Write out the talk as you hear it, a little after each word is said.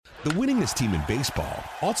The winningest team in baseball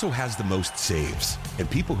also has the most saves, and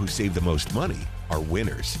people who save the most money are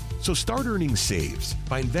winners. So start earning saves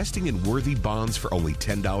by investing in worthy bonds for only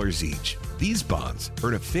 $10 each. These bonds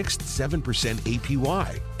earn a fixed 7%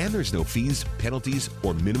 APY, and there's no fees, penalties,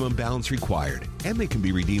 or minimum balance required, and they can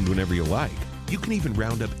be redeemed whenever you like. You can even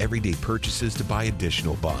round up everyday purchases to buy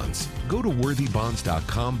additional bonds. Go to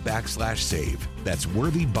worthybonds.com/save. That's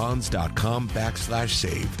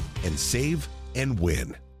worthybonds.com/save and save and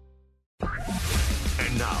win.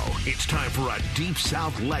 And now it's time for a Deep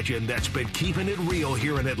South legend that's been keeping it real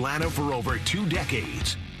here in Atlanta for over 2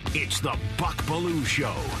 decades. It's the Buck Belue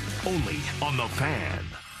Show, only on The Fan.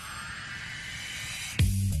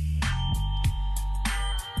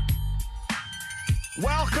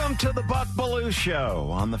 Welcome to the Buck Belue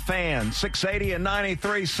Show on The Fan, 680 and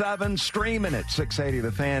 93.7, streaming at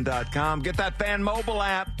 680thefan.com. Get that Fan mobile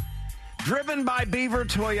app. Driven by Beaver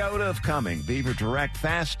Toyota of Cumming. Beaver Direct,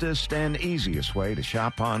 fastest and easiest way to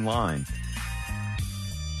shop online.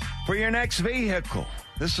 For your next vehicle,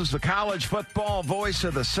 this is the college football voice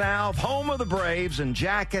of the South, home of the Braves and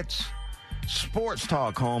Jackets, sports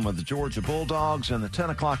talk home of the Georgia Bulldogs, and the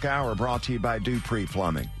 10 o'clock hour brought to you by Dupree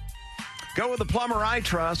Plumbing. Go with the plumber I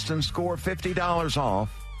trust and score $50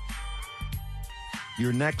 off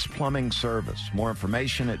your next plumbing service. More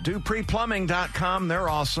information at dupreeplumbing.com. They're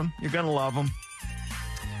awesome. You're going to love them.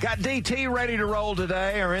 Got DT ready to roll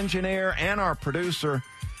today, our engineer and our producer.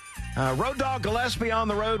 Road Dog Gillespie on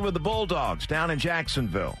the road with the Bulldogs down in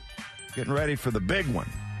Jacksonville. Getting ready for the big one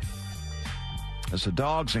as the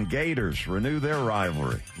Dogs and Gators renew their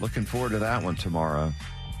rivalry. Looking forward to that one tomorrow.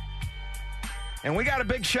 And we got a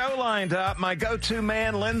big show lined up. My go-to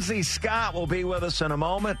man, Lindsey Scott, will be with us in a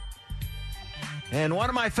moment. And one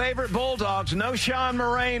of my favorite Bulldogs, Sean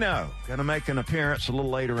Moreno, going to make an appearance a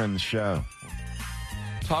little later in the show.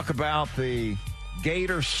 Talk about the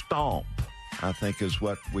Gator Stomp, I think is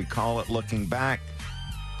what we call it, looking back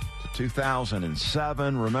to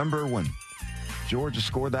 2007. Remember when Georgia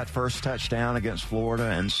scored that first touchdown against Florida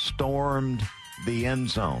and stormed the end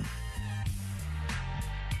zone?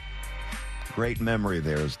 Great memory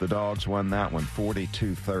there as the Dogs won that one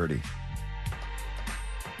 42-30.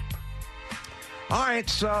 All right,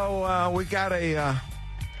 so we got a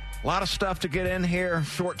lot of stuff to get in here.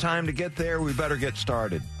 Short time to get there. We better get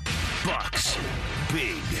started. Bucks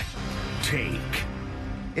Big Take.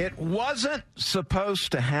 It wasn't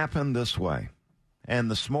supposed to happen this way.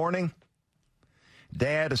 And this morning,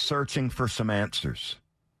 Dad is searching for some answers.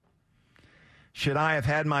 Should I have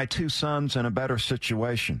had my 2 sons in a better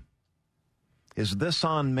situation? Is this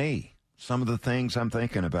on me? Some of the things I'm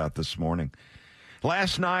thinking about this morning.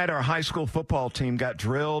 Last night, our high school football team got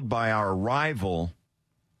drilled by our rival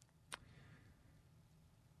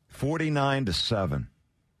 49-7.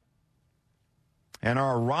 And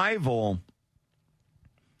our rival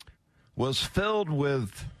was filled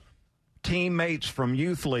with teammates from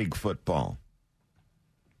youth league football,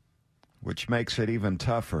 which makes it even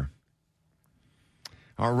tougher.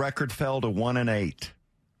 Our record fell to 1-8.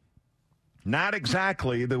 Not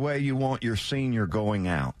exactly the way you want your senior going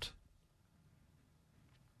out.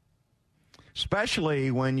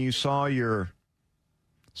 Especially when you saw your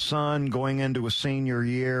son going into a senior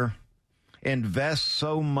year invest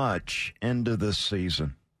so much into this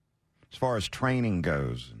season as far as training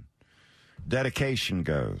goes and dedication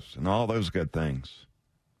goes and all those good things.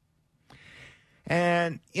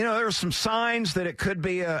 And, there are some signs that it could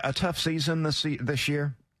be a tough season this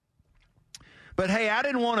year. But, hey, I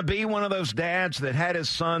didn't want to be one of those dads that had his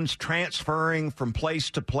sons transferring from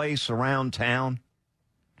place to place around town.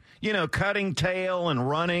 Cutting tail and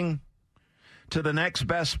running to the next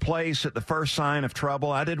best place at the first sign of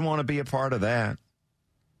trouble. I didn't want to be a part of that.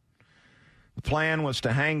 The plan was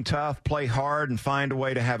to hang tough, play hard, and find a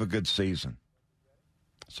way to have a good season.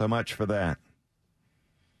 So much for that.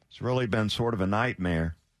 It's really been sort of a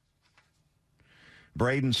nightmare.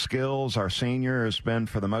 Braden Skills, our senior, has been,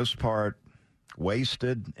 for the most part,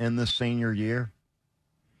 wasted in the senior year.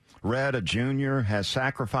 Red, a junior, has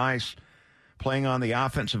sacrificed playing on the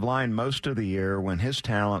offensive line most of the year when his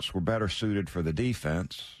talents were better suited for the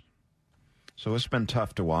defense. So it's been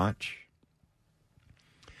tough to watch.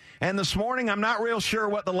 And this morning, I'm not real sure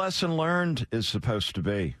what the lesson learned is supposed to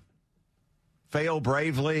be. Fail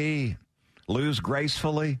bravely, lose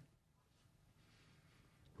gracefully,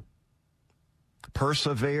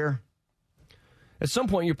 persevere. At some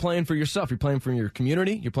point, you're playing for yourself. You're playing for your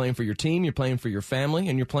community. You're playing for your team. You're playing for your family.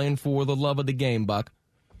 And you're playing for the love of the game, Buck.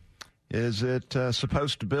 Is it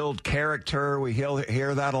supposed to build character? We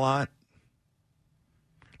hear that a lot.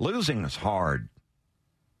 Losing is hard.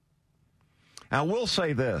 I will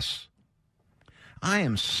say this. I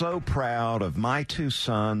am so proud of my two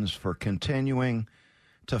sons for continuing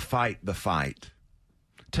to fight the fight,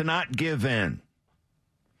 to not give in,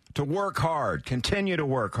 to work hard, continue to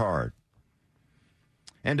work hard,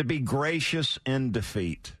 and to be gracious in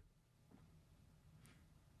defeat.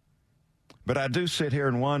 But I do sit here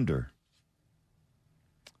and wonder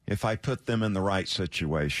if I put them in the right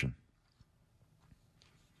situation.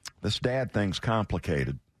 This dad thing's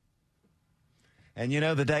complicated. And, you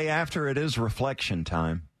know, the day after, it is reflection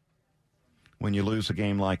time when you lose a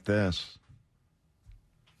game like this.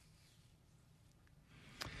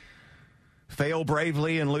 Fail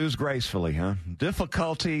bravely and lose gracefully, huh?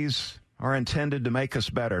 Difficulties are intended to make us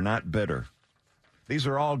better, not bitter. These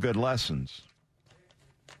are all good lessons.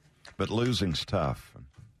 But losing's tough.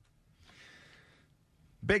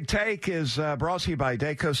 Big Take is brought to you by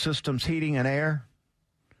Daco Systems Heating and Air.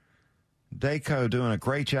 Daco doing a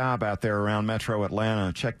great job out there around Metro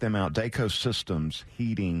Atlanta. Check them out, Daco Systems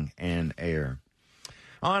Heating and Air.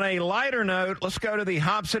 On a lighter note, let's go to the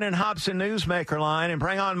Hobson and Hobson Newsmaker line and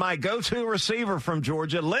bring on my go-to receiver from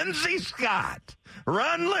Georgia, Lindsey Scott.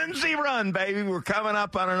 Run, Lindsey, run, baby. We're coming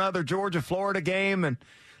up on another Georgia-Florida game. And,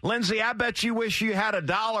 Lindsey, I bet you wish you had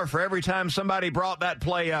 $1 for every time somebody brought that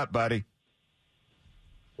play up, buddy.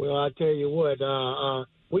 Well, I tell you what,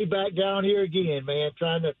 we back down here again, man,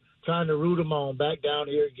 trying to root them on, back down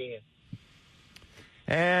here again.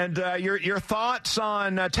 And your thoughts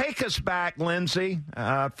on take us back, Lindsey,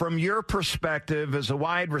 from your perspective as a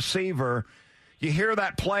wide receiver. You hear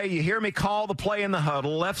that play. You hear me call the play in the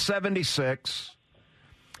huddle, left 76.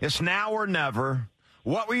 It's now or never.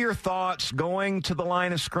 What were your thoughts going to the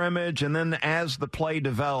line of scrimmage and then as the play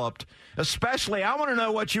developed? Especially, I want to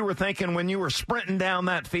know what you were thinking when you were sprinting down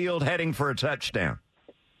that field heading for a touchdown.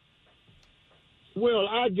 Well,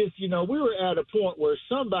 I just, we were at a point where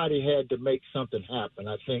somebody had to make something happen.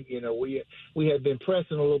 I think, we had been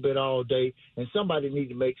pressing a little bit all day, and somebody needed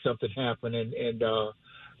to make something happen. And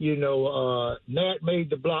Nat made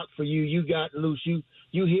the block for you. You got loose. You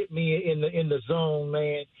hit me in the zone,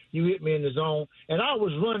 man. You hit me in the zone. And I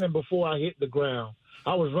was running before I hit the ground. And,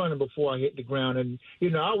 I was going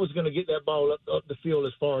to get that ball up the field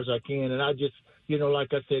as far as I can. And I just,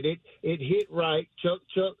 like I said, it hit right. Chuck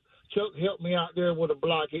helped me out there with a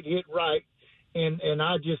block. It hit right, and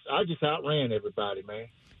I just outran everybody, man.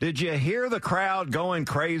 Did you hear the crowd going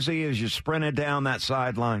crazy as you sprinted down that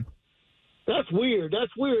sideline? That's weird. And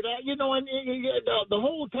the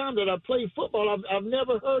whole time that I played football, I've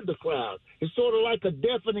never heard the crowd. It's sort of like a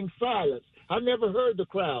deafening silence. I never heard the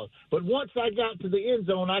crowd, but once I got to the end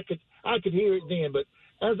zone, I could hear it then. But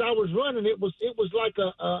as I was running, it was like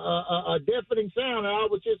a deafening sound, and I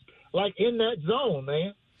was just like in that zone,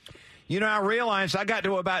 man. I realized I got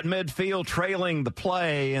to about midfield trailing the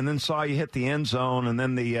play and then saw you hit the end zone, and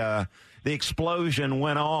then the explosion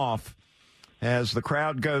went off as the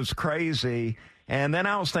crowd goes crazy. And then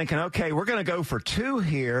I was thinking, okay, we're going to go for 2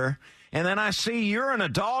 here. And then I see you're in a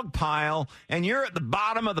dog pile, and you're at the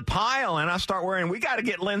bottom of the pile, and I start worrying, we got to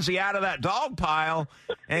get Lindsey out of that dog pile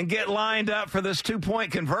and get lined up for this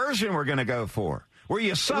 2-point conversion we're going to go for. Were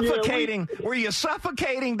you suffocating? Were you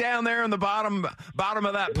suffocating down there in the bottom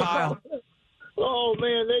of that pile? Oh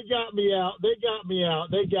man, they got me out. And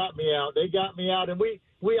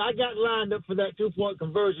I got lined up for that 2-point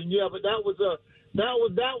conversion. Yeah, but that was the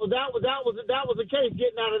case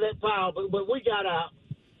getting out of that pile. But we got out.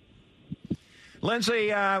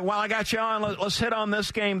 Lindsey, while I got you on, let's hit on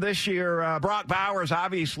this game this year. Brock Bowers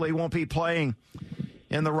obviously won't be playing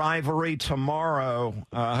in the rivalry tomorrow.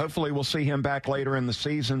 Hopefully we'll see him back later in the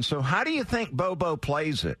season. So how do you think Bobo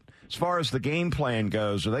plays it as far as the game plan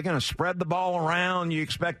goes? Are they going to spread the ball around? You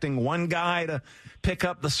expecting one guy to pick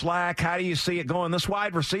up the slack? How do you see it going? This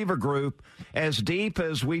wide receiver group, as deep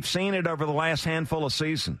as we've seen it over the last handful of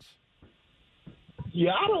seasons.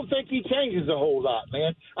 Yeah, I don't think he changes a whole lot,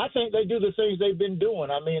 man. I think they do the things they've been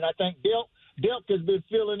doing. I mean, I think Delk has been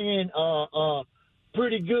filling in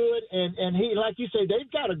pretty good, and he, like you say, they've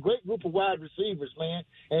got a great group of wide receivers, man,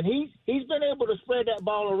 and he's been able to spread that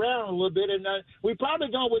ball around a little bit, and we probably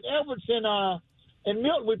going with Edwards and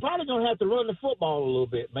Milton, we're probably going to have to run the football a little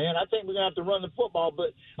bit, man. I think we're going to have to run the football,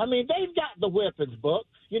 but, I mean, they've got the weapons, Buck.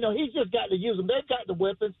 He's just got to use them. They've got the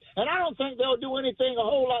weapons, and I don't think they'll do anything a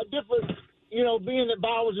whole lot different, being that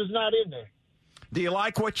Bowers is not in there. Do you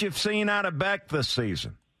like what you've seen out of Beck this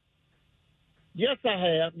season? Yes, I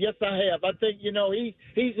have. I think he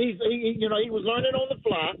was learning on the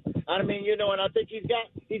fly. I mean, and I think he's got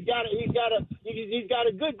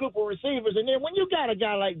a good group of receivers. And then when you got a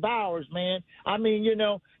guy like Bowers, man, I mean,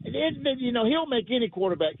 he'll make any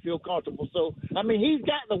quarterback feel comfortable. So I mean, he's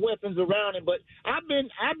got the weapons around him. But I've been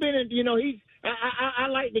in, I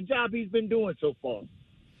like the job he's been doing so far.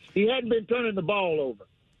 He hadn't been turning the ball over.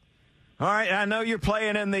 All right, I know you're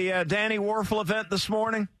playing in the Danny Warfel event this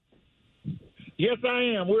morning. Yes, I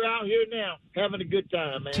am. We're out here now having a good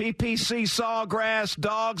time, man. TPC Sawgrass,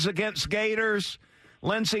 Dogs against Gators.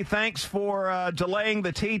 Lindsey, thanks for delaying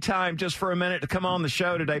the tee time just for a minute to come on the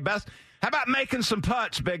show today. Best, how about making some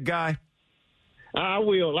putts, big guy? I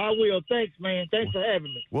will. Thanks, man. Thanks for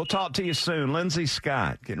having me. We'll talk to you soon. Lindsey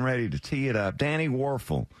Scott getting ready to tee it up. Danny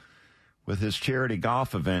Warfel with his charity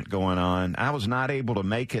golf event going on. I was not able to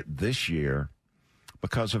make it this year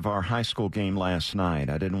because of our high school game last night.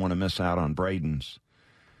 I didn't want to miss out on Braden's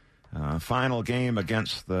final game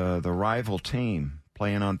against the rival team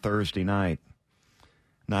playing on Thursday night.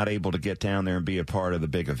 Not able to get down there and be a part of the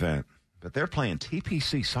big event. But they're playing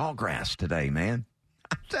TPC Sawgrass today, man.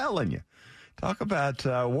 I'm telling you. Talk about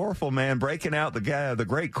Warfel, man, breaking out the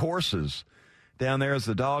great courses down there as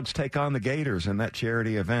the Dogs take on the Gators in that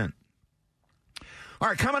charity event. All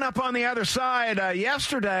right, coming up on the other side,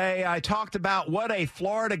 yesterday I talked about what a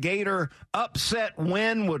Florida Gator upset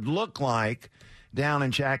win would look like down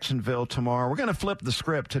in Jacksonville tomorrow. We're going to flip the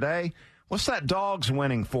script today. What's that Dogs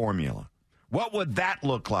winning formula? What would that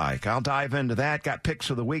look like? I'll dive into that. Got picks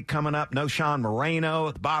of the week coming up. No Sean Moreno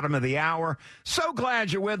at the bottom of the hour. So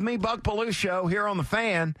glad you're with me. Buck Belue Show here on The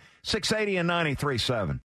Fan, 680 and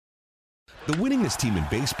 93.7. The winningest team in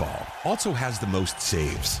baseball also has the most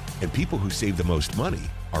saves, and people who save the most money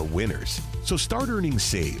are winners. So start earning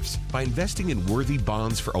saves by investing in worthy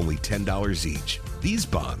bonds for only $10 each. These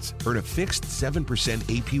bonds earn a fixed 7%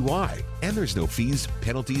 APY, and there's no fees,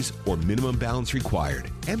 penalties, or minimum balance required,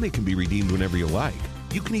 and they can be redeemed whenever you like.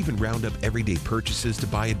 You can even round up everyday purchases to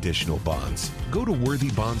buy additional bonds. Go to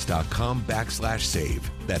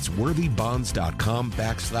worthybonds.com/save. That's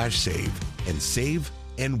worthybonds.com/save and save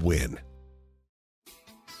and win.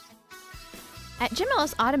 At Jim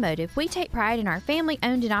Ellis Automotive, we take pride in our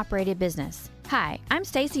family-owned and operated business. Hi, I'm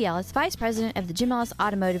Stacey Ellis, Vice President of the Jim Ellis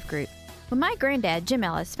Automotive Group. When my granddad, Jim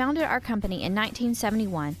Ellis, founded our company in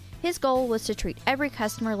 1971, his goal was to treat every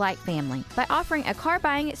customer like family by offering a car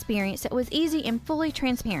buying experience that was easy and fully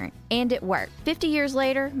transparent. And it worked. 50 years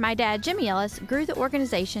later, my dad, Jimmy Ellis, grew the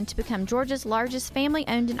organization to become Georgia's largest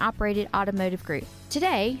family-owned and operated automotive group.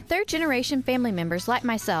 Today, third-generation family members like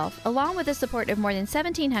myself, along with the support of more than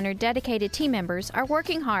 1,700 dedicated team members, are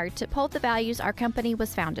working hard to uphold the values our company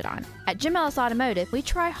was founded on. At Jim Ellis Automotive, we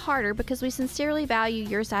try harder because we sincerely value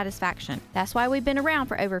your satisfaction. That's why we've been around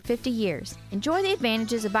for over 50 years. Enjoy the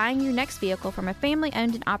advantages of buying your next vehicle from a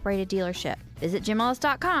family-owned and operated dealership. Visit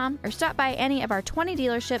JimEllis.com or stop by any of our 20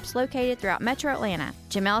 dealerships located throughout Metro Atlanta.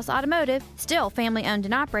 Jim Ellis Automotive, still family-owned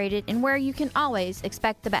and operated, and where you can always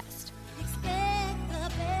expect the best.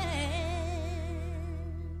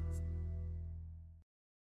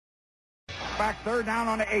 Back third down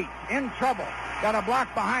on the 8. In trouble. Got a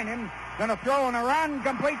block behind him. Gonna throw and a run.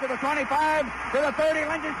 Complete to the 25, to the 30.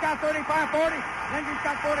 Lindsey Scott 35, 40. Lindsey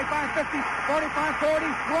Scott 45, 50, 45, 40.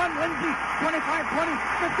 Run, Lindsey. 25, 20,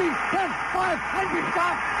 50, 10, 5. Lindsey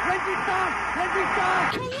Scott. Lindsey Scott. Lindsey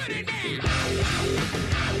Scott.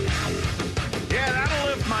 Yeah, that'll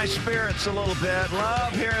lift my spirits a little bit.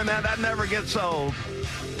 Love hearing that. That never gets old.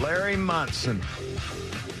 Larry Munson.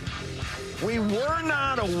 We were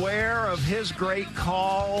not aware of his great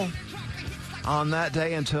call on that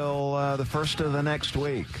day until the first of the next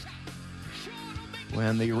week,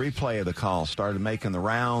 when the replay of the call started making the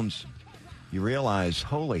rounds. You realize,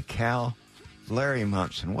 holy cow, Larry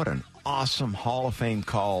Munson, what an awesome Hall of Fame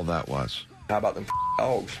call that was. How about them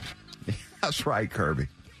dogs? That's right, Kirby.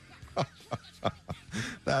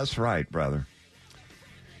 That's right, brother.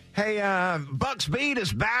 Hey, Bucks Beat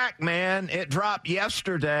is back, man. It dropped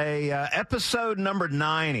yesterday, episode number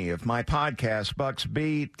 90 of my podcast, Bucks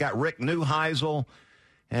Beat. Got Rick Neuheisel,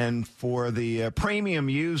 and for the premium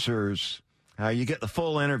users, you get the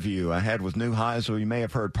full interview I had with Neuheisel. You may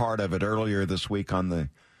have heard part of it earlier this week on the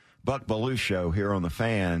Buck Belue Show here on The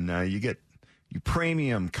Fan. You get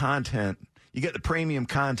premium content. You get the premium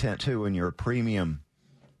content, too, when you're a premium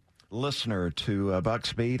listener to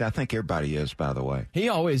Bucks Beat. I think everybody is, by the way. He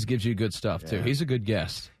always gives you good stuff, too. He's a good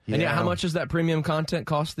guest. Yeah. And how much does that premium content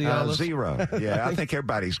cost the Zero. Yeah, I think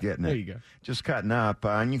everybody's getting it. There you go. Just cutting up.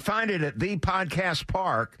 And you can find it at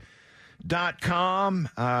thepodcastpark.com.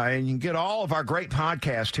 And you can get all of our great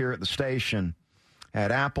podcasts here at the station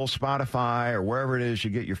at Apple, Spotify, or wherever it is you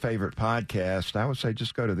get your favorite podcast. I would say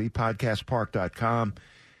just go to thepodcastpark.com.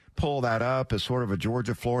 Pull that up as sort of a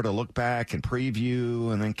Georgia-Florida look back and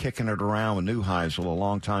preview, and then kicking it around with Neuheisel, a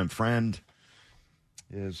longtime friend,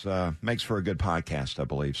 makes for a good podcast, I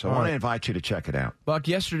believe. So I want to invite you to check it out. Buck,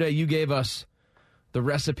 yesterday you gave us the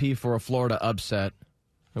recipe for a Florida upset,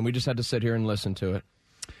 and we just had to sit here and listen to it.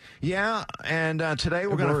 Yeah, and today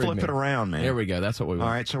we're going to flip it around, man. There we go. That's what we want.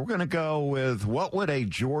 All right, so we're going to go with what would a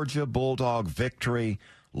Georgia Bulldog victory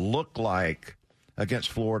look like against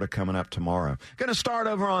Florida coming up tomorrow. Going to start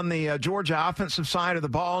over on the Georgia offensive side of the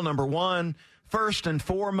ball. Number one, first and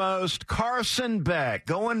foremost, Carson Beck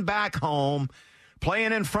going back home,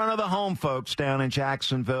 playing in front of the home folks down in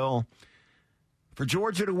Jacksonville. For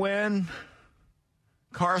Georgia to win,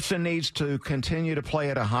 Carson needs to continue to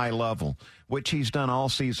play at a high level, which he's done all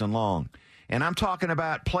season long. And I'm talking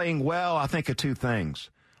about playing well, I think, of two things.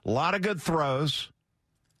 A lot of good throws,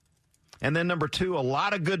 and then number two, a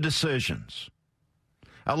lot of good decisions.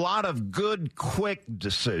 A lot of good, quick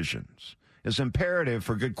decisions is imperative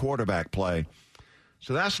for good quarterback play.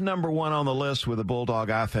 So that's number one on the list with the Bulldog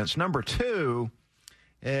offense. Number two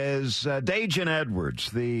is Dajan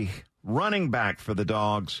Edwards, the running back for the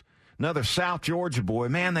Dogs. Another South Georgia boy.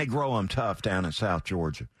 Man, they grow them tough down in South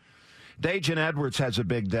Georgia. Dajan Edwards has a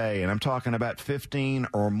big day, and I'm talking about 15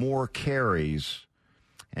 or more carries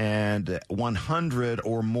and 100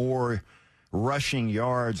 or more rushing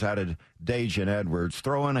yards out of Dajan Edwards.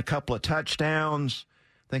 Throwing a couple of touchdowns.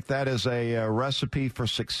 I think that is a recipe for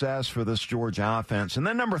success for this Georgia offense. And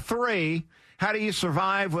then number three, how do you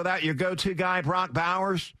survive without your go-to guy, Brock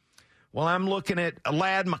Bowers? Well, I'm looking at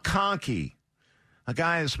Ladd McConkey, a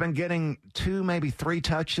guy that's been getting 2, maybe 3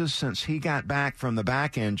 touches since he got back from the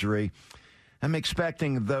back injury. I'm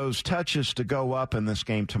expecting those touches to go up in this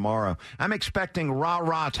game tomorrow. I'm expecting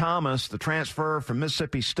Ra Thomas, the transfer from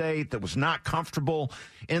Mississippi State that was not comfortable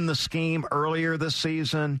in the scheme earlier this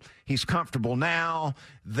season. He's comfortable now.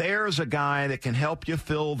 There's a guy that can help you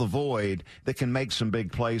fill the void, that can make some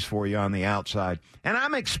big plays for you on the outside. And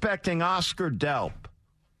I'm expecting Oscar Delp,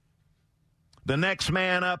 the next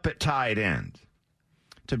man up at tight end,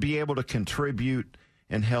 to be able to contribute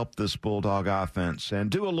and help this Bulldog offense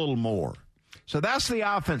and do a little more. So that's the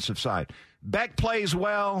offensive side. Beck plays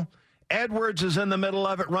well. Edwards is in the middle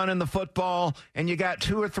of it running the football, and you got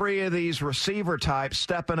 2 or 3 of these receiver types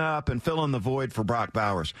stepping up and filling the void for Brock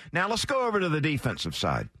Bowers. Now let's go over to the defensive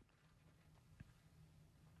side.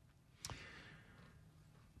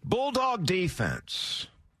 Bulldog defense,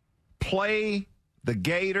 play the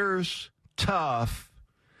Gators tough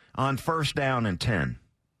on first down and 10.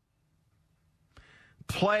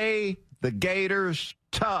 Play the Gators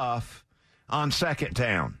tough on second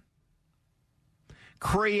down.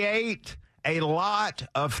 Create a lot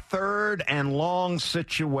of third and long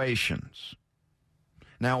situations.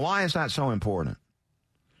 Now, why is that so important?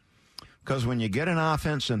 Because when you get an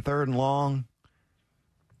offense in third and long,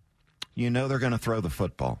 you know they're going to throw the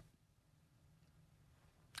football.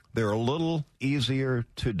 They're a little easier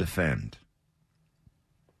to defend.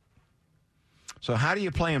 So how do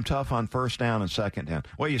you play them tough on first down and second down?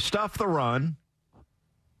 Well, you stuff the run,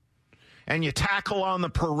 and you tackle on the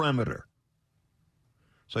perimeter.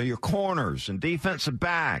 So your corners and defensive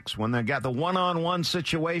backs, when they got the one-on-one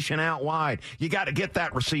situation out wide, you got to get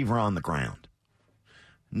that receiver on the ground.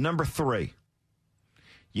 Number 3,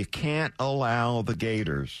 you can't allow the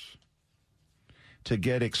Gators to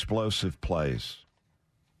get explosive plays.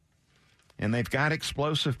 And they've got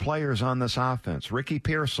explosive players on this offense. Ricky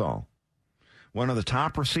Pearsall, one of the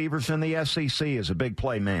top receivers in the SEC, is a big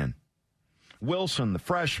play man. Wilson, the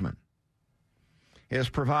freshman, is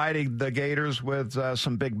providing the Gators with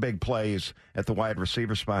some big plays at the wide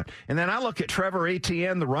receiver spot. And then I look at Trevor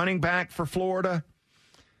Etienne, the running back for Florida,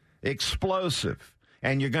 explosive.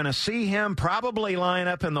 And you're going to see him probably line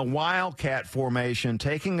up in the Wildcat formation,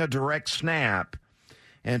 taking a direct snap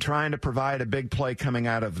and trying to provide a big play coming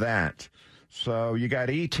out of that. So you got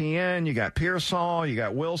Etienne, you got Pearsall, you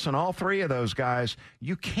got Wilson, all 3 of those guys.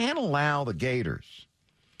 You can't allow the Gators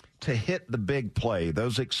to hit the big play,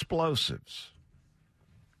 those explosives.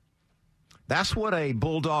 That's what a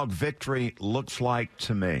Bulldog victory looks like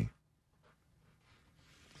to me.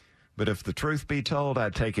 But if the truth be told,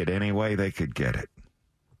 I'd take it any way they could get it.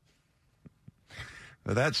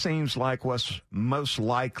 But that seems like what's most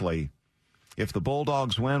likely. If the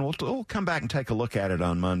Bulldogs win, we'll come back and take a look at it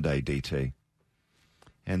on Monday, DT,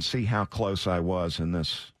 and see how close I was in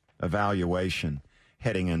this evaluation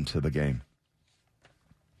heading into the game.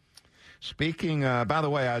 Speaking, by the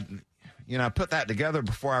way, I put that together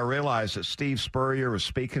before I realized that Steve Spurrier was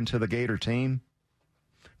speaking to the Gator team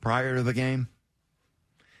prior to the game.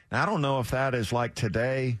 Now, I don't know if that is like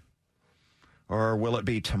today or will it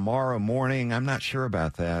be tomorrow morning. I'm not sure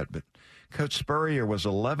about that, but Coach Spurrier was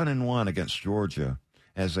 11-1 against Georgia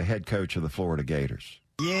as the head coach of the Florida Gators.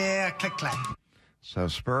 Yeah, click-clack. So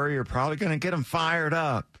Spurrier probably going to get them fired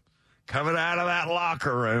up coming out of that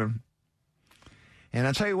locker room. And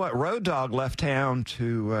I tell you what, Road Dogg left town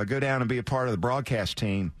to go down and be a part of the broadcast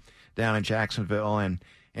team down in Jacksonville,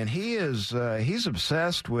 and he's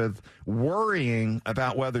obsessed with worrying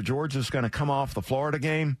about whether Georgia's going to come off the Florida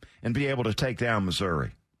game and be able to take down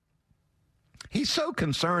Missouri. He's so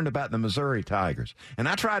concerned about the Missouri Tigers, and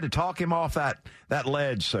I tried to talk him off that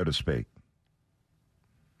ledge, so to speak.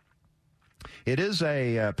 It is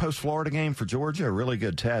a post-Florida game for Georgia, a really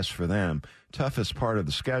good test for them. Toughest part of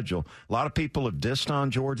the schedule. A lot of people have dissed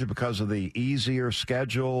on Georgia because of the easier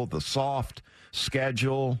schedule, the soft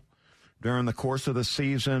schedule during the course of the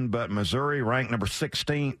season, but Missouri ranked number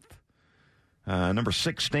 16th. Number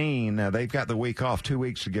 16, they've got the week off, 2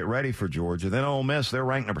 weeks to get ready for Georgia. Then Ole Miss, they're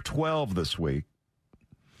ranked number 12 this week.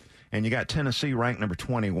 And you got Tennessee ranked number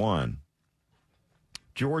 21.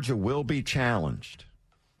 Georgia will be challenged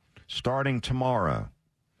starting tomorrow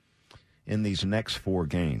in these next 4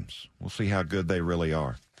 games. We'll see how good they really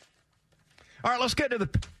are. All right, let's get to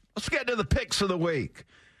the picks of the week.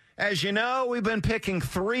 As you know, we've been picking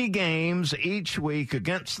 3 games each week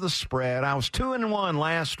against the spread. I was 2-1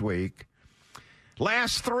 last week.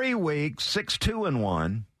 Last 3 weeks,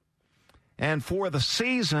 6-2-1. And for the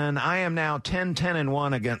season, I am now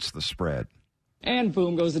 10-10-1 against the spread. And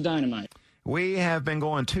boom goes the dynamite. We have been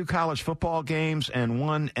going 2 college football games and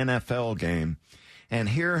 1 NFL game. And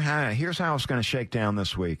here's how it's going to shake down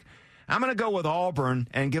this week. I'm going to go with Auburn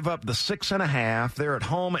and give up the 6.5. They're at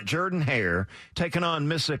home at Jordan-Hare, taking on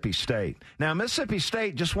Mississippi State. Now, Mississippi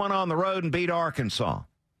State just went on the road and beat Arkansas.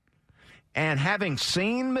 And having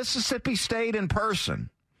seen Mississippi State in person,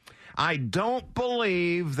 I don't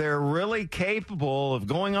believe they're really capable of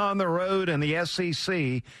going on the road in the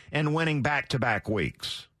SEC and winning back-to-back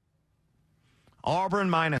weeks. Auburn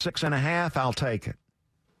minus 6.5, I'll take it.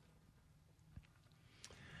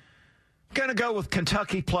 Going to go with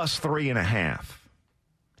Kentucky plus 3.5.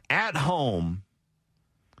 At home,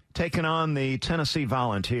 taking on the Tennessee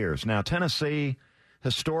Volunteers. Now, Tennessee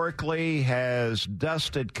historically has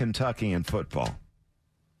dusted Kentucky in football.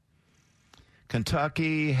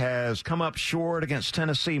 Kentucky has come up short against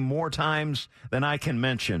Tennessee more times than I can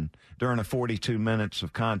mention during the 42 minutes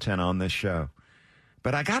of content on this show.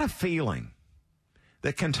 But I got a feeling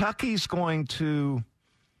that Kentucky's going to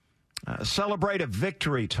celebrate a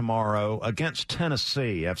victory tomorrow against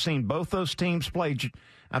Tennessee. I've seen both those teams play.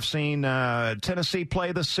 I've seen Tennessee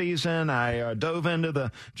play this season. I dove into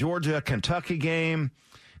the Georgia-Kentucky game.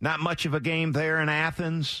 Not much of a game there in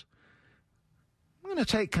Athens. I'm going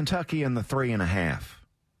to take Kentucky in the 3.5.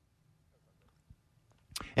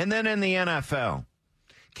 And then in the NFL,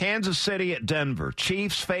 Kansas City at Denver.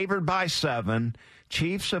 Chiefs favored by 7.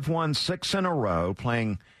 Chiefs have won 6 in a row,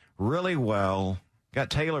 playing really well. Got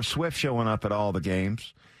Taylor Swift showing up at all the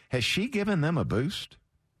games. Has she given them a boost?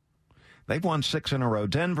 They've won 6 in a row.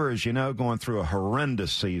 Denver, as you know, going through a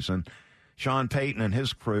horrendous season. Sean Payton and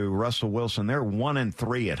his crew, Russell Wilson, they're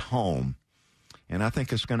 1-3 at home. And I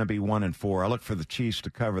think it's going to be 1-4. I look for the Chiefs to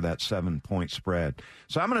cover that 7-point spread.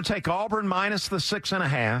 So I'm going to take Auburn minus the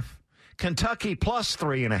 6.5, Kentucky plus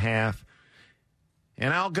 3.5,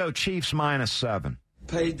 and I'll go Chiefs minus 7.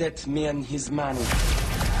 Pay that man his money.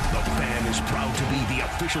 The Fan is proud to be the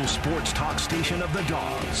official sports talk station of the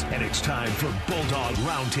Dogs. And it's time for Bulldog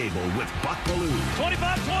Roundtable with Buck Belue.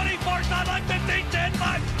 25-20, far sideline, 15, 10,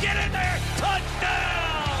 5, get in there,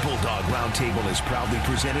 touchdown! Bulldog Roundtable is proudly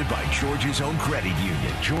presented by Georgia's own credit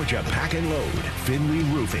union, Georgia Pack and Load, Finley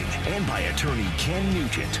Roofing, and by attorney Ken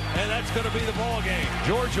Nugent. And that's going to be the ball game.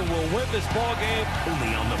 Georgia will win this ball game.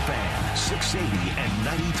 Only on the Fan, 680 and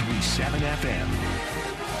 93.7 FM.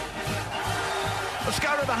 Let's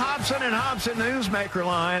go to the Hobson and Hobson Newsmaker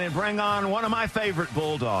line and bring on one of my favorite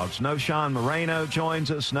Bulldogs. Noshawn Moreno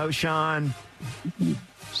joins us. Noshawn,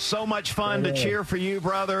 so much fun to cheer for you,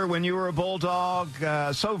 brother, when you were a Bulldog.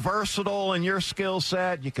 So versatile in your skill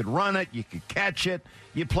set. You could run it. You could catch it.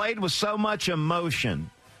 You played with so much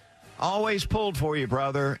emotion. Always pulled for you,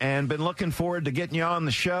 brother, and been looking forward to getting you on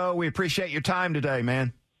the show. We appreciate your time today,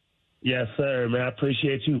 man. Yes, sir, man. I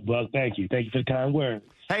appreciate you, Buck. Thank you. Thank you for the kind words.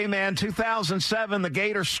 Hey, man, 2007, the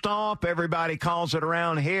Gator Stomp, everybody calls it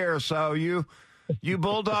around here. So you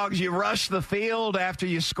Bulldogs, you rushed the field after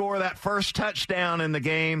you score that first touchdown in the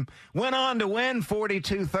game. Went on to win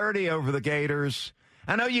 42-30 over the Gators.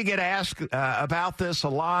 I know you get asked about this a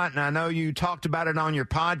lot, and I know you talked about it on your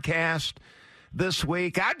podcast this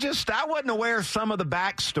week. I wasn't aware of some of the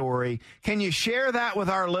backstory. Can you share that with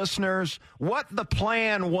our listeners, what the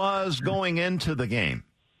plan was going into the game?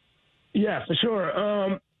 Yeah, for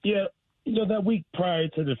sure. That week prior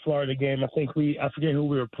to the Florida game, I forget who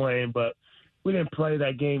we were playing, but we didn't play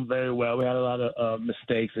that game very well. We had a lot of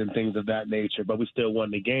mistakes and things of that nature, but we still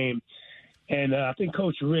won the game. And I think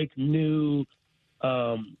Coach Rick knew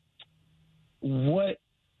what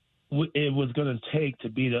it was going to take to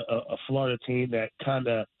beat a Florida team that kind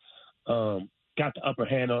of got the upper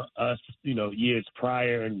hand on us, years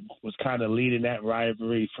prior, and was kind of leading that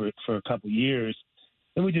rivalry for a couple years.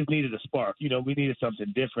 And we just needed a spark. We needed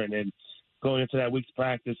something different. And going into that week's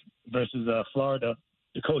practice versus Florida,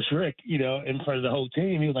 the Coach Rick, in front of the whole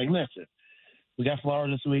team, he was like, listen, we got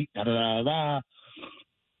Florida this week, da-da-da-da.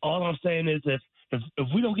 All I'm saying is if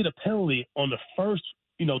we don't get a penalty on the first,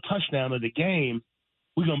 touchdown of the game,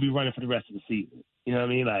 we're going to be running for the rest of the season. You know what I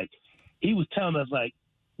mean? Like, he was telling us, like,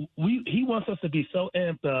 he wants us to be so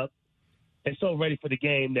amped up and so ready for the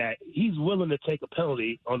game that he's willing to take a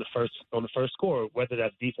penalty on the first score, whether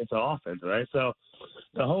that's defense or offense, right? So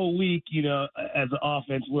the whole week, as an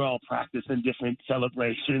offense, we're all practicing different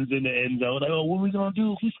celebrations in the end zone. Like, oh, what are we going to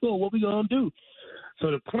do if we score? What are we going to do?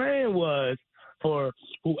 So the plan was for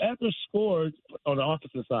whoever scored on the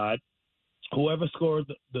offensive side, whoever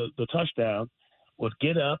scored the touchdown would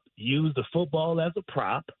get up, use the football as a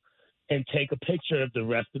prop, and take a picture of the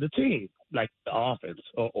rest of the team, like the offense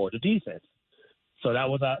or the defense. So that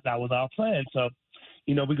was our plan. So,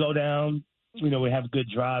 we go down, we have a good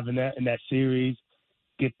drive in that series,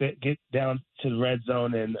 get down to the red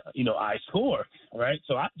zone, and I score, right?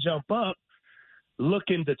 So I jump up,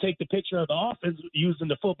 looking to take the picture of the offense using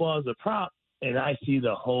the football as a prop, and I see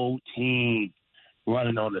the whole team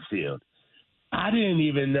running on the field. I didn't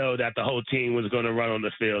even know that the whole team was going to run on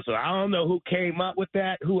the field. So I don't know who came up with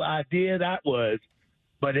that, who idea that was,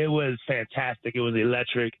 but it was fantastic. It was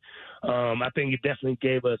electric. I think it definitely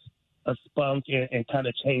gave us a spunk and kind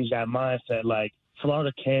of changed that mindset. Like,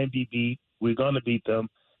 Florida can be beat. We're going to beat them,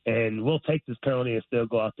 and we'll take this penalty and still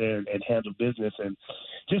go out there and handle business. And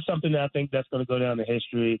just something that I think that's going to go down in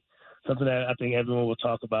history, something that I think everyone will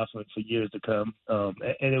talk about for years to come.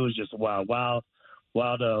 And it was just wild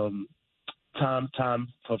time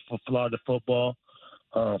for Florida football,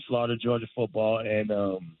 Florida, Georgia football. And,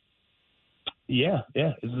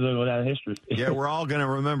 this is going to go down in history. Yeah, we're all going to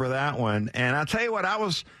remember that one. And I'll tell you what,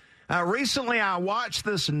 recently I watched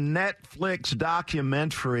this Netflix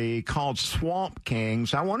documentary called Swamp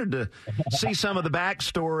Kings. I wanted to see some of the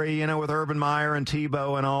backstory, with Urban Meyer and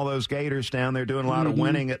Tebow and all those Gators down there doing a lot of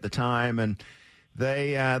winning at the time. And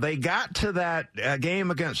they got to that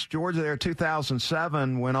game against Georgia there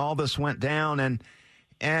 2007 when all this went down.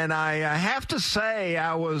 And I have to say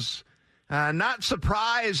I was not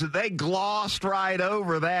surprised that they glossed right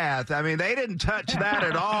over that. I mean, they didn't touch that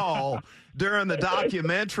at all during the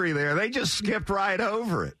documentary there. They just skipped right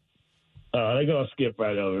over it. They're going to skip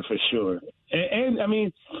right over it for sure. And I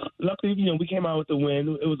mean, luckily, we came out with the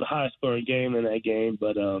win. It was a high-scoring game in that game,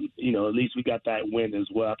 but, at least we got that win as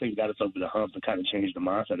well. I think it got us over the hump and kind of changed the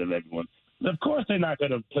mindset of everyone. Of course, they're not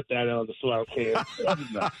going to put that on the Swamp Kings.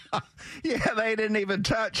 Yeah, they didn't even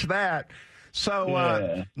touch that.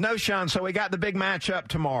 So, no, Sean, so we got the big matchup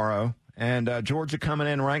tomorrow, and Georgia coming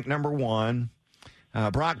in ranked number 1.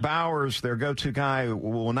 Brock Bowers, their go-to guy,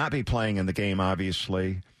 will not be playing in the game,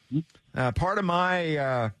 obviously. Part of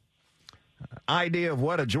my idea of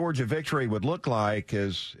what a Georgia victory would look like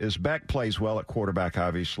is Beck plays well at quarterback,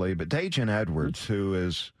 obviously, but Dajan Edwards, who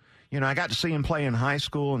is, I got to see him play in high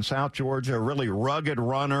school in South Georgia, a really rugged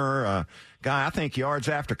runner, guy, I think yards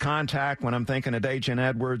after contact when I'm thinking of Dajan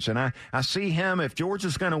Edwards, and I see him, if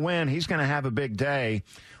Georgia's going to win, he's going to have a big day.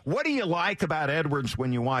 What do you like about Edwards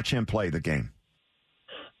when you watch him play the game?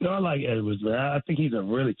 No, I like Edwards, man. I think he's a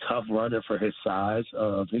really tough runner for his size.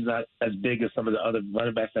 He's not as big as some of the other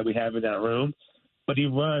running backs that we have in that room, but he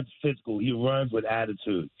runs physical. He runs with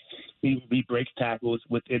attitude. He breaks tackles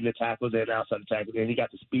within the tackles and outside the tackles, and he got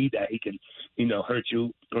the speed that he can, hurt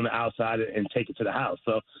you on the outside and take it to the house.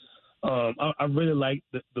 So I really like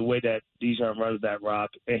the way that Dijon runs that rock,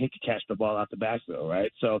 and he can catch the ball out the backfield,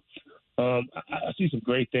 right? So I see some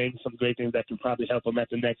great things that can probably help him at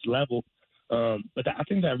the next level. But I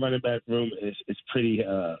think that running back room is pretty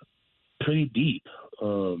deep.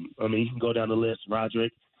 I mean, you can go down the list,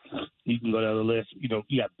 Roderick. You can go down the list. You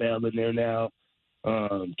got Bell in there now,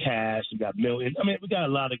 Cash. You got Milton. I mean, we got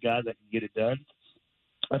a lot of guys that can get it done.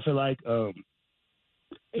 I feel like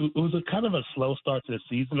it was a kind of a slow start to the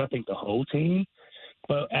season, I think, the whole team.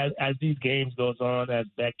 But as these games goes on, as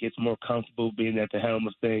Beck gets more comfortable being at the helm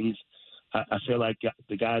of things, I feel like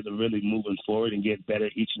the guys are really moving forward and getting better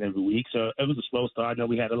each and every week. So it was a slow start. I know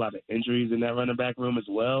we had a lot of injuries in that running back room as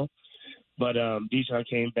well. But Dijon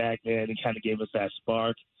came back, man, and kind of gave us that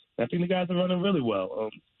spark. And I think the guys are running really well.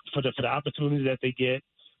 For the opportunities that they get,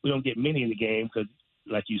 we don't get many in the game because,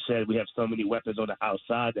 like you said, we have so many weapons on the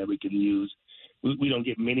outside that we can use. We don't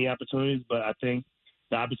get many opportunities, but I think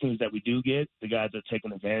the opportunities that we do get, the guys are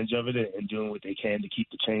taking advantage of it and doing what they can to keep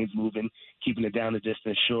the chains moving, keeping it down the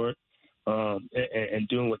distance short, and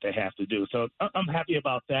doing what they have to do. So I'm happy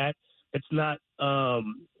about that. It's not,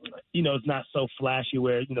 it's not so flashy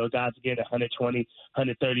where, guys are getting 120,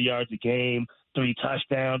 130 yards a game, 3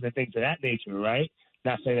 touchdowns and things of that nature, right?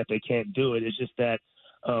 Not saying that they can't do it. It's just that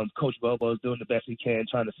Coach Bobo is doing the best he can,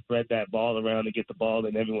 trying to spread that ball around and get the ball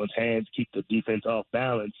in everyone's hands, keep the defense off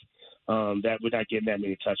balance, that we're not getting that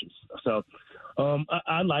many touches. So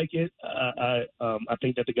I like it. I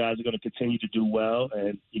think that the guys are going to continue to do well.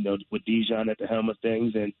 And, with Dijon at the helm of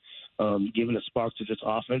things and giving a spark to this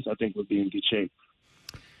offense, I think we'll be in good shape.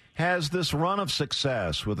 Has this run of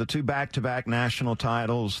success with the 2 back-to-back national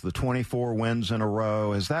titles, the 24 wins in a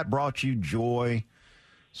row, has that brought you joy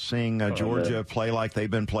seeing Georgia play like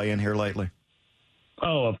they've been playing here lately?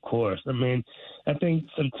 Oh, of course. I mean, I think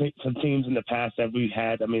some teams in the past that we've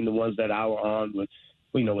had, the ones that I were on with,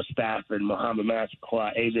 with Stafford, Muhammad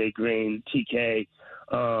Massaquoi, A.J. Green, TK,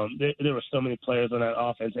 there were so many players on that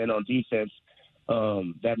offense and on defense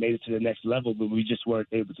that made it to the next level, but we just weren't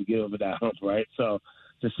able to get over that hump, right? So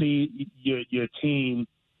to see your team,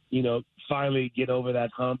 finally get over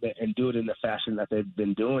that hump and do it in the fashion that they've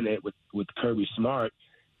been doing it with Kirby Smart,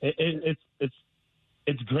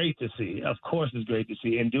 it's great to see. Of course, it's great to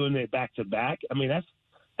see, and doing it back to back.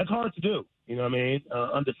 That's hard to do.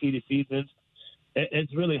 Undefeated seasons.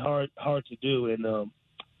 It's really hard to do, and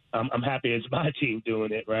I'm happy it's my team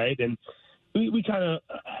doing it, right? And we kind of,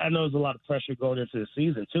 I know there's a lot of pressure going into the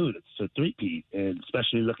season too to three-peat, and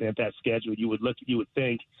especially looking at that schedule, you would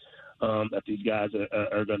think that these guys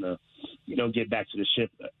are gonna, get back to the ship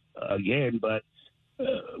again, but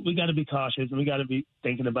we got to be cautious, and we got to be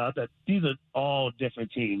thinking about that these are all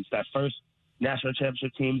different teams. That first national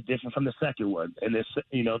championship team is different from the second one, and this,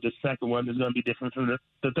 the second one is going to be different from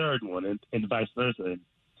the third one, and vice versa.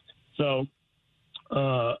 So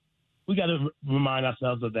we got to remind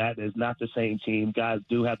ourselves of that. It's not the same team. Guys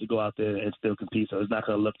do have to go out there and still compete, so it's not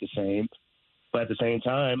going to look the same. But at the same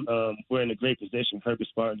time, we're in a great position. Kirby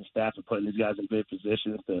Smart and the staff are putting these guys in great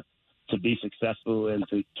positions to be successful and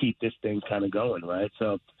to keep this thing kind of going, right?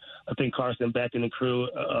 So I think Carson Beck and the crew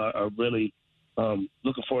are really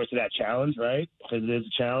looking forward to that challenge, right? Because it is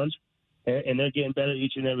a challenge, and they're getting better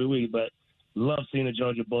each and every week. But love seeing the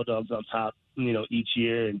Georgia Bulldogs on top, each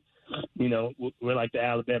year. And, we're like the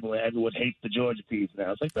Alabama where everyone hates the Georgia piece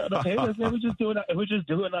now. It's like, okay, we're just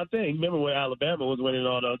doing our thing. Remember where Alabama was winning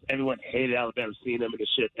all those? Everyone hated Alabama, seeing them in the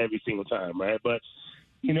shit every single time, right? But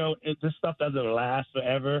this stuff doesn't last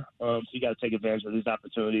forever, so you got to take advantage of these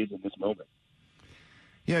opportunities in this moment.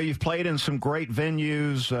 Yeah, you've played in some great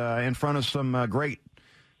venues, in front of some great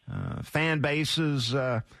fan bases.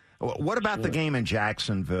 What about the game in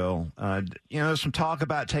Jacksonville? There's some talk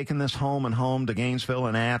about taking this home to Gainesville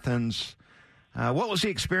and Athens. What was the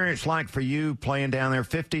experience like for you playing down there,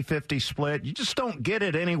 50-50 split? You just don't get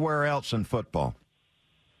it anywhere else in football.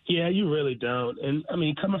 Yeah, you really don't. And,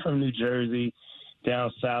 coming from New Jersey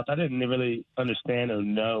down south, I didn't really understand or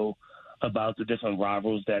know about the different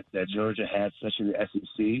rivals that Georgia had, especially the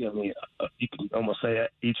SEC. You can almost say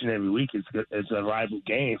that each and every week it's a rival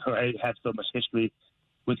game, right? It has so much history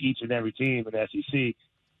with each and every team in the SEC.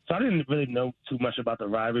 So I didn't really know too much about the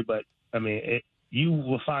rivalry, but, you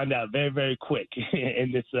will find out very, very quick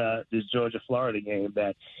in this Georgia-Florida game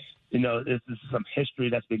that, this is some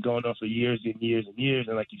history that's been going on for years and years and years.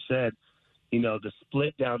 And like you said, the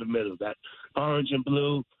split down the middle, that orange and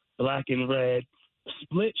blue, black and red,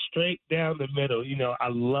 split straight down the middle. I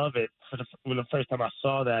love it. When the first time I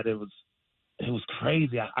saw that, it was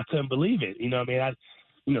crazy. I couldn't believe it.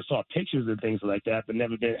 I saw pictures and things like that, but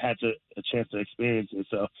never had a chance to experience it.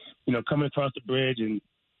 So, coming across the bridge and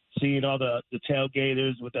seeing all the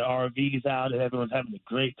tailgaters with their RVs out and everyone's having a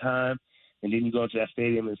great time, and then you go into that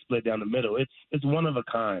stadium and split down the middle. It's one of a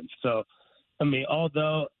kind. So,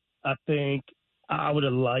 although I think I would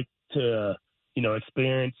have liked to,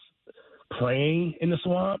 experience playing in the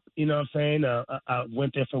Swamp. You know what I'm saying? I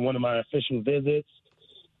went there for one of my official visits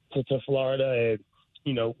to Florida,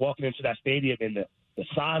 and, walking into that stadium and the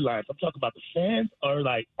sidelines, I'm talking about the fans are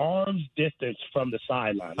like arm's distance from the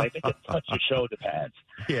sideline. Like they can touch your shoulder pads.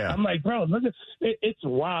 Yeah. I'm like, bro, look, it's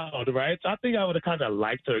wild, right? So I think I would have kind of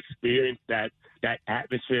liked to experience that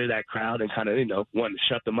atmosphere, that crowd, and kind of, want to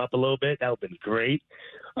shut them up a little bit. That would have been great.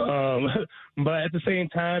 But at the same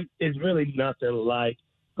time, it's really nothing like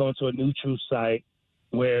going to a neutral site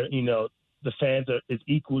where, the fans is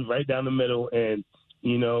equal right down the middle, and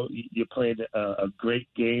you're playing a great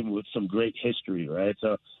game with some great history, right?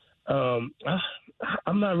 So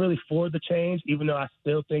I'm not really for the change, even though I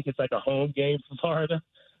still think it's like a home game for Florida,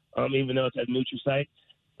 even though it's at a neutral site.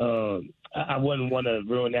 I wouldn't want to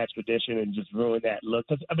ruin that tradition and just ruin that look.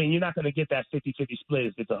 'Cause, I mean, you're not going to get that 50-50 split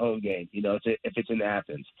if it's a home game, if it's in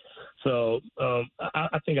Athens. So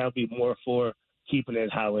I think I would be more for keeping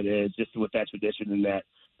it how it is, just with that tradition and that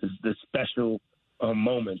the special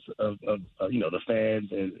moments of the fans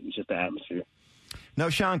and just the atmosphere. No,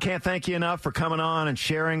 Sean, can't thank you enough for coming on and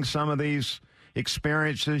sharing some of these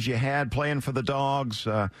experiences you had playing for the Dogs.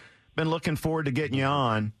 Been looking forward to getting you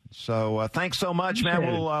on. So thanks so much, man.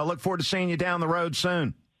 We'll look forward to seeing you down the road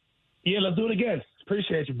soon. Yeah, let's do it again.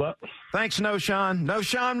 Appreciate you, Buck. Thanks, Noshawn.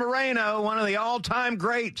 Noshawn Moreno, one of the all-time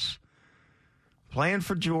greats, playing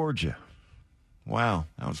for Georgia. Wow,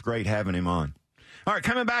 that was great having him on. All right,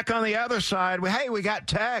 coming back on the other side, we got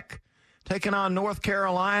Tech taking on North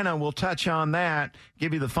Carolina. We'll touch on that,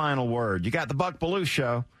 give you the final word. You got the Buck Belue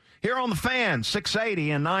Show here on The Fan,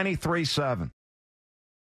 680 and 93.7.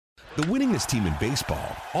 The winningest team in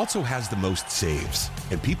baseball also has the most saves,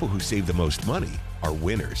 and people who save the most money are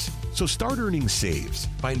winners. So start earning saves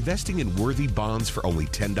by investing in worthy bonds for only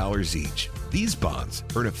 $10 each. These bonds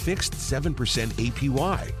earn a fixed 7%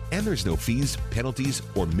 APY, and there's no fees, penalties,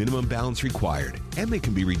 or minimum balance required, and they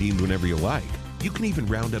can be redeemed whenever you like. You can even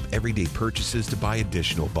round up everyday purchases to buy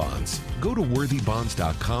additional bonds. Go to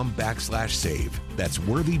worthybonds.com/save. That's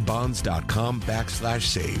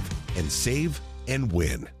worthybonds.com/save and save and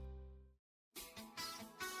win.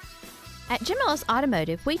 At Jim Ellis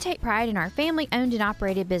Automotive, we take pride in our family-owned and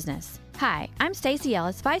operated business. Hi, I'm Stacey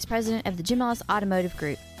Ellis, Vice President of the Jim Ellis Automotive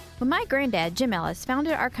Group. When my granddad, Jim Ellis,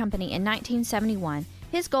 founded our company in 1971,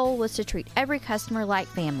 his goal was to treat every customer like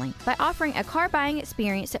family by offering a car buying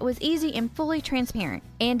experience that was easy and fully transparent.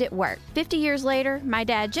 And it worked. 50 years later, my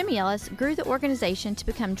dad, Jimmy Ellis, grew the organization to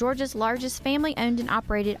become Georgia's largest family-owned and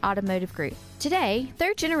operated automotive group. Today,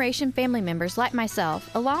 third-generation family members like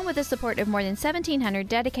myself, along with the support of more than 1,700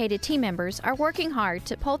 dedicated team members, are working hard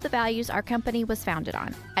to uphold the values our company was founded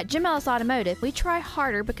on. At Jim Ellis Automotive, we try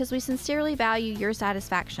harder because we sincerely value your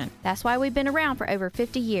satisfaction. That's why we've been around for over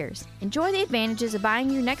 50 years. Enjoy the advantages of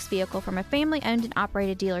buying your next vehicle from a family-owned and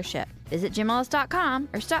operated dealership. Visit JimEllis.com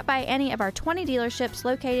or stop by any of our 20 dealerships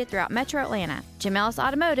located throughout Metro Atlanta. Jim Ellis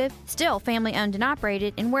Automotive, still family-owned and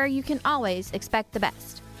operated, and where you can always expect the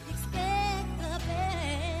best.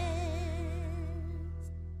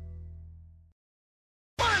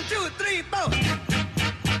 1, 2, 3, 4.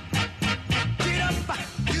 Get up,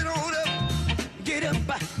 get on up, get up,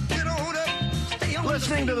 get on up. Stay on.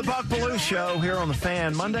 Listening to the Buck Belue Show here on The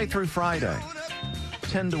Fan, Monday through Friday,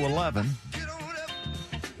 10 to 11.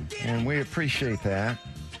 And we appreciate that.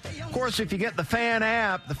 Of course, if you get the Fan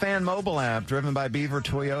app, the Fan mobile app, driven by Beaver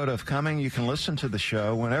Toyota of Cumming, you can listen to the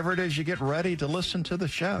show whenever it is you get ready to listen to the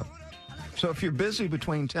show. So if you're busy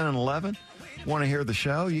between 10 and 11, want to hear the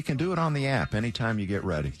show, you can do it on the app anytime you get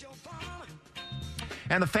ready.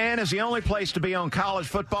 And the Fan is the only place to be on college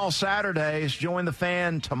football Saturdays. Join the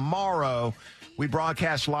Fan tomorrow. We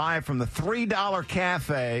broadcast live from the $3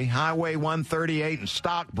 Cafe, Highway 138 in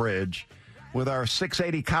Stockbridge, with our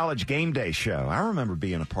 680 College Game Day show. I remember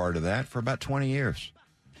being a part of that for about 20 years.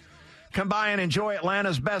 Come by and enjoy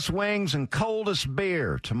Atlanta's best wings and coldest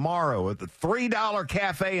beer tomorrow at the $3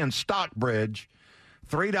 Cafe in Stockbridge.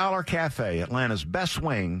 $3 Cafe, Atlanta's best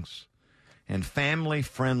wings and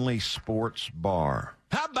family-friendly sports bar.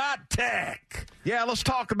 How about Tech? Yeah, let's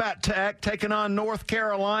talk about Tech taking on North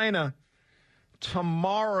Carolina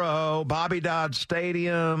tomorrow. Bobby Dodd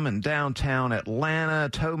Stadium in downtown Atlanta.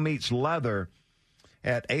 Toe meets leather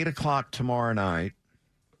at 8 o'clock tomorrow night.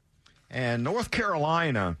 And North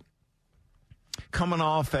Carolina coming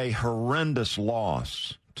off a horrendous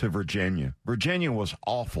loss to Virginia. Virginia was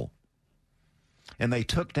awful. And they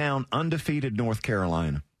took down undefeated North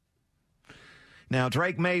Carolina. Now,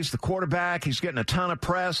 Drake May's the quarterback. He's getting a ton of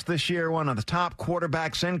press this year, one of the top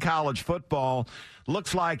quarterbacks in college football.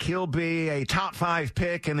 Looks like he'll be a top 5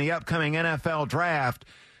 pick in the upcoming NFL draft.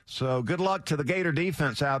 So good luck to the Gator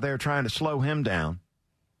defense out there trying to slow him down.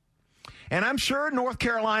 And I'm sure North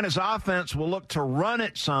Carolina's offense will look to run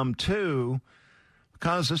it some too,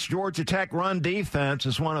 because this Georgia Tech run defense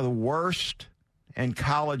is one of the worst in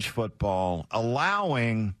college football,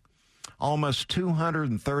 allowing almost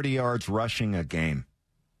 230 yards rushing a game.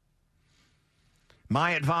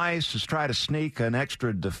 My advice is try to sneak an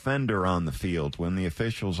extra defender on the field when the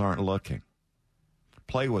officials aren't looking.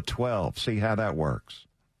 Play with 12, see how that works.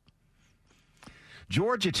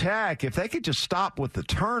 Georgia Tech, if they could just stop with the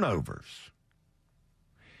turnovers,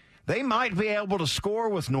 they might be able to score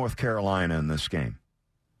with North Carolina in this game.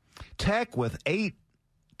 Tech with 8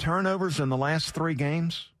 turnovers in the last 3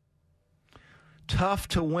 games. Tough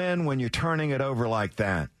to win when you're turning it over like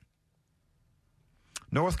that.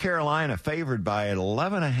 North Carolina favored by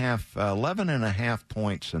 11.5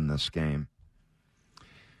 points in this game.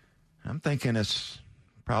 I'm thinking it's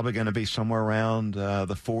probably going to be somewhere around the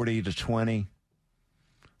 40-20.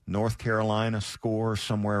 North Carolina score,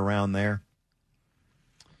 somewhere around there.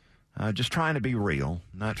 Just trying to be real,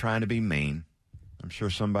 not trying to be mean. I'm sure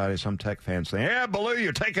some Tech fans saying, yeah, Belue,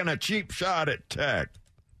 you're taking a cheap shot at Tech.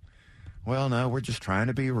 Well, no, we're just trying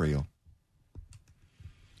to be real.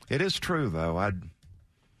 It is true, though.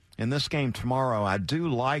 In this game tomorrow, I do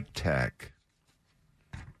like Tech,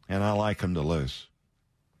 and I like them to lose.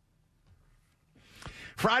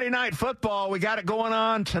 Friday night football, we got it going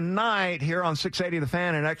on tonight here on 680 The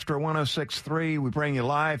Fan and Extra 106.3. We bring you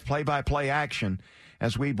live play-by-play action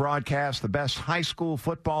as we broadcast the best high school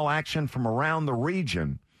football action from around the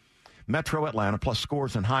region, Metro Atlanta, plus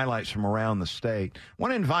scores and highlights from around the state. I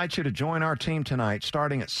want to invite you to join our team tonight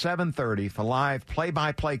starting at 7:30 for live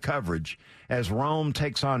play-by-play coverage as Rome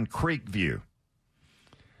takes on Creekview.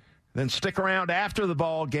 Then stick around after the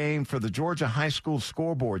ball game for the Georgia High School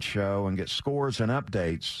Scoreboard Show and get scores and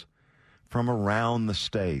updates from around the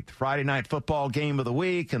state. Friday night football game of the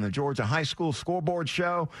week and the Georgia High School Scoreboard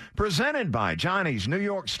Show presented by Johnny's New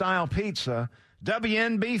York Style Pizza,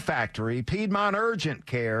 WNB Factory, Piedmont Urgent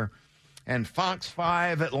Care, and Fox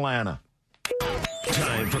 5 Atlanta.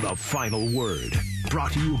 Time for the final word.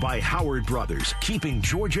 Brought to you by Howard Brothers, keeping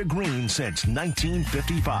Georgia green since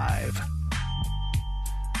 1955.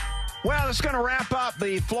 Well, it's going to wrap up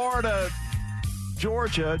the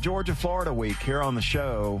Georgia-Florida week here on the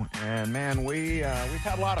show. And, man, we've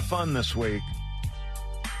had a lot of fun this week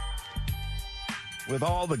with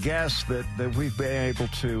all the guests that we've been able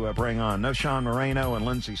to bring on. No Sean Moreno and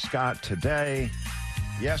Lindsey Scott today.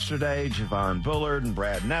 Yesterday, Javon Bullard and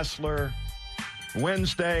Brad Nessler.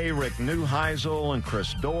 Wednesday, Rick Neuheisel and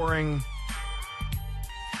Chris Doring.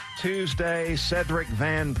 Tuesday, Cedric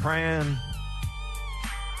Van Pran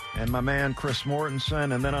and my man Chris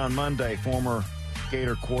Mortensen. And then on Monday, former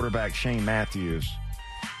Gator quarterback Shane Matthews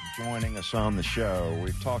joining us on the show.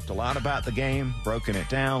 We've talked a lot about the game, broken it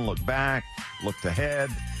down, looked back, looked ahead,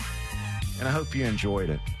 and I hope you enjoyed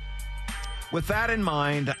it. With that in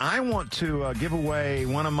mind, I want to give away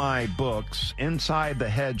one of my books, Inside the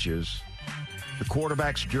Hedges, The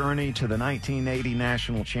Quarterback's Journey to the 1980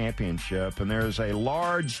 National Championship, and there's a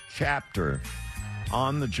large chapter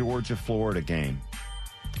on the Georgia-Florida game.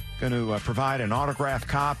 Going to provide an autographed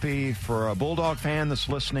copy for a Bulldog fan that's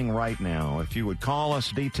listening right now. If you would call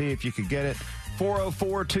us, DT, if you could get it,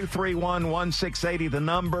 404-231-1680, the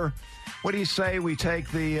number. What do you say we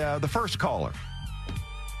take the first caller?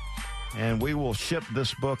 And we will ship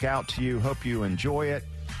this book out to you. Hope you enjoy it.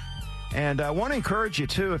 And I want to encourage you,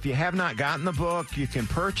 too, if you have not gotten the book, you can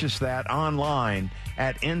purchase that online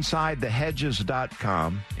at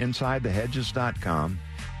InsideTheHedges.com, InsideTheHedges.com.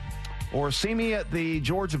 Or see me at the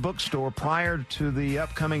Georgia bookstore prior to the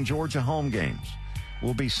upcoming Georgia home games.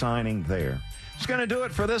 We'll be signing there. It's going to do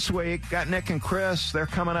it for this week. Got Nick and Chris. They're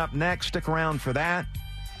coming up next. Stick around for that.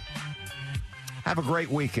 Have a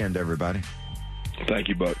great weekend, everybody. Thank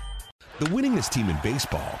you, Buck. The winningest team in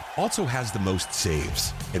baseball also has the most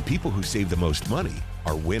saves, and people who save the most money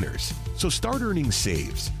are winners. So start earning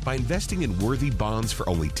saves by investing in worthy bonds for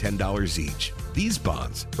only $10 each. These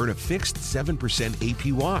bonds earn a fixed 7%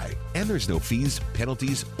 APY, and there's no fees,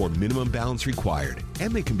 penalties, or minimum balance required,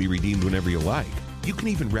 and they can be redeemed whenever you like. You can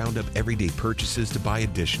even round up everyday purchases to buy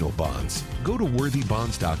additional bonds. Go to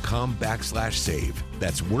worthybonds.com/save.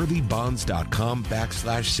 That's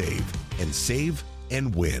worthybonds.com/save and save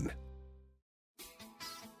and win.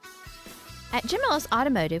 At Jim Ellis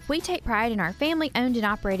Automotive, we take pride in our family-owned and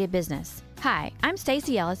operated business. Hi, I'm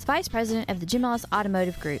Stacey Ellis, Vice President of the Jim Ellis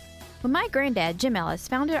Automotive Group. When my granddad, Jim Ellis,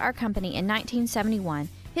 founded our company in 1971,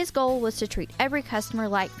 his goal was to treat every customer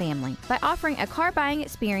like family by offering a car buying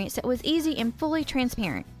experience that was easy and fully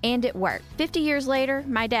transparent. And it worked. 50 years later,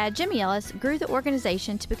 my dad, Jimmy Ellis, grew the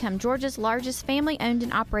organization to become Georgia's largest family-owned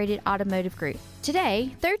and operated automotive group.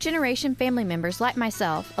 Today, third-generation family members like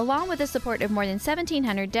myself, along with the support of more than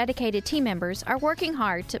 1,700 dedicated team members, are working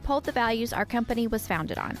hard to uphold the values our company was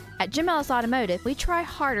founded on. At Jim Ellis Automotive, we try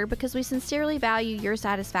harder because we sincerely value your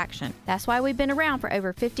satisfaction. That's why we've been around for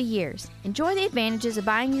over 50 years. Enjoy the advantages of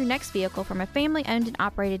buying your next vehicle from a family-owned and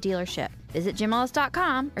operated dealership. Visit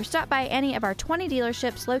JimEllis.com or stop by any of our 20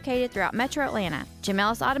 dealerships located throughout Metro Atlanta. Jim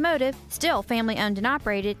Ellis Automotive, still family-owned and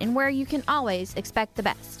operated, and where you can always expect the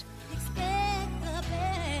best.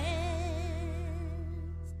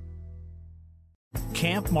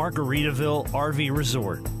 Camp Margaritaville RV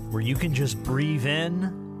Resort, where you can just breathe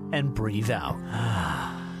in and breathe out.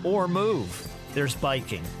 Or move. There's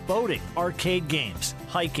biking, boating, arcade games,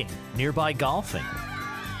 hiking, nearby golfing.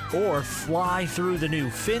 or fly through the new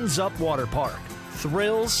Fins Up Water Park.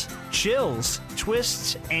 Thrills, chills,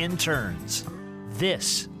 twists, and turns.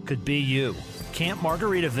 This could be you. Camp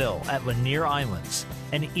Margaritaville at Lanier Islands,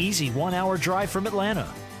 an easy 1-hour drive from Atlanta.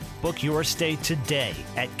 Book your stay today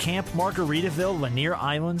at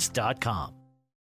campmargaritavillelanierislands.com.